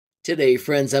Today,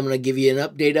 friends, I'm going to give you an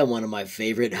update on one of my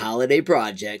favorite holiday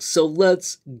projects, so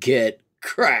let's get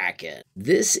cracking.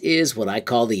 This is what I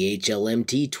call the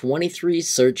HLMT23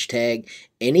 search tag.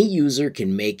 Any user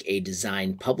can make a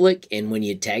design public, and when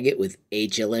you tag it with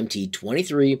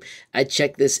HLMT23, I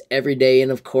check this every day,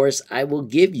 and of course, I will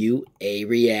give you a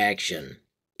reaction.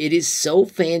 It is so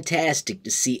fantastic to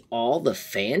see all the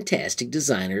fantastic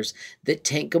designers that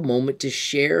take a moment to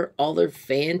share all their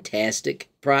fantastic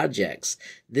projects.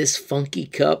 This funky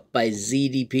cup by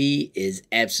ZDP is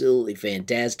absolutely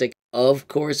fantastic. Of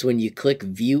course, when you click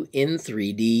view in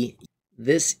 3D,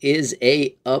 this is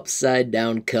a upside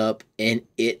down cup and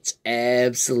it's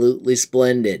absolutely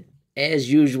splendid.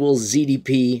 As usual,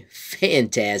 ZDP,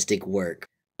 fantastic work.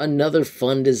 Another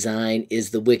fun design is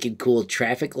the wicked cool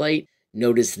traffic light.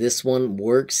 Notice this one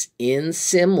works in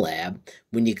SimLab.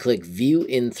 When you click View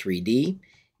in 3D,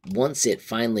 once it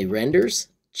finally renders,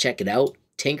 check it out,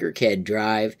 Tinkercad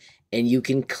Drive, and you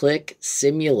can click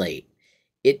Simulate.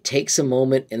 It takes a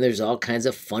moment and there's all kinds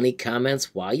of funny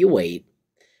comments while you wait.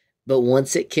 But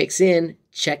once it kicks in,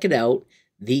 check it out,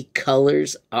 the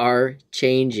colors are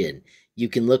changing. You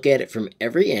can look at it from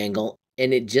every angle,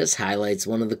 and it just highlights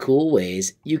one of the cool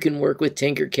ways you can work with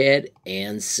Tinkercad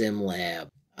and SimLab.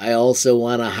 I also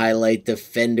want to highlight the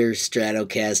Fender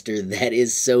Stratocaster. That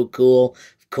is so cool.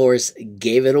 Of course,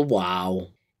 gave it a wow.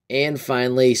 And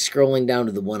finally, scrolling down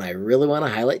to the one I really want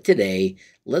to highlight today,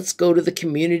 let's go to the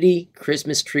Community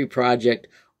Christmas Tree Project.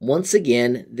 Once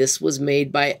again, this was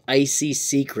made by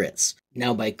icysecrxts.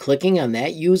 Now, by clicking on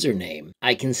that username,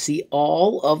 I can see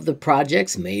all of the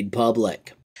projects made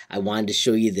public. I wanted to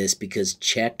show you this because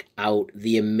check out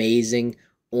the amazing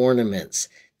ornaments.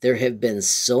 There have been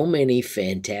so many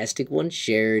fantastic ones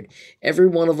shared. Every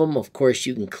one of them, of course,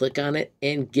 you can click on it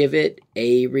and give it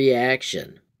a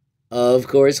reaction. Of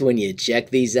course, when you check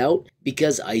these out,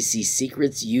 because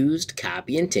icysecrxts used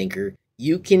Copy and Tinker,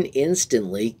 you can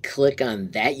instantly click on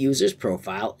that user's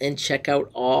profile and check out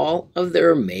all of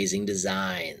their amazing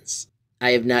designs.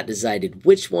 I have not decided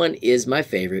which one is my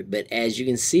favorite, but as you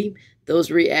can see,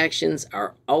 those reactions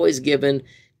are always given.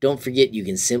 Don't forget, you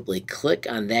can simply click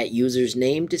on that user's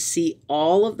name to see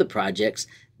all of the projects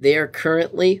they are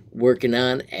currently working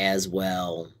on as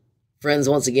well. Friends,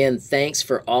 once again, thanks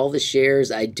for all the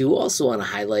shares. I do also want to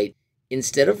highlight,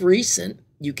 instead of recent,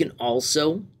 you can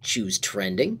also choose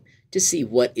trending to see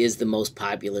what is the most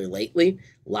popular lately.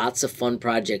 Lots of fun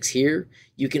projects here.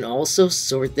 You can also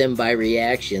sort them by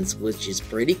reactions, which is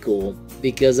pretty cool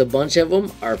because a bunch of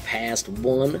them are past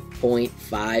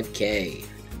 1.5K.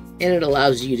 And it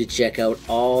allows you to check out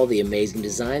all the amazing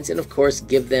designs and of course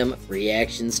give them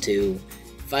reactions too.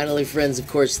 Finally, friends, of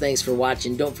course, thanks for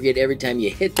watching. Don't forget, every time you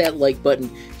hit that like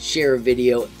button, share a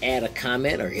video, add a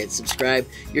comment, or hit subscribe,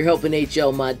 you're helping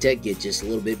HLModTech get just a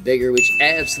little bit bigger, which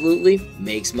absolutely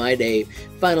makes my day.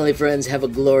 Finally, friends, have a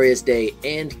glorious day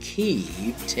and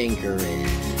keep tinkering.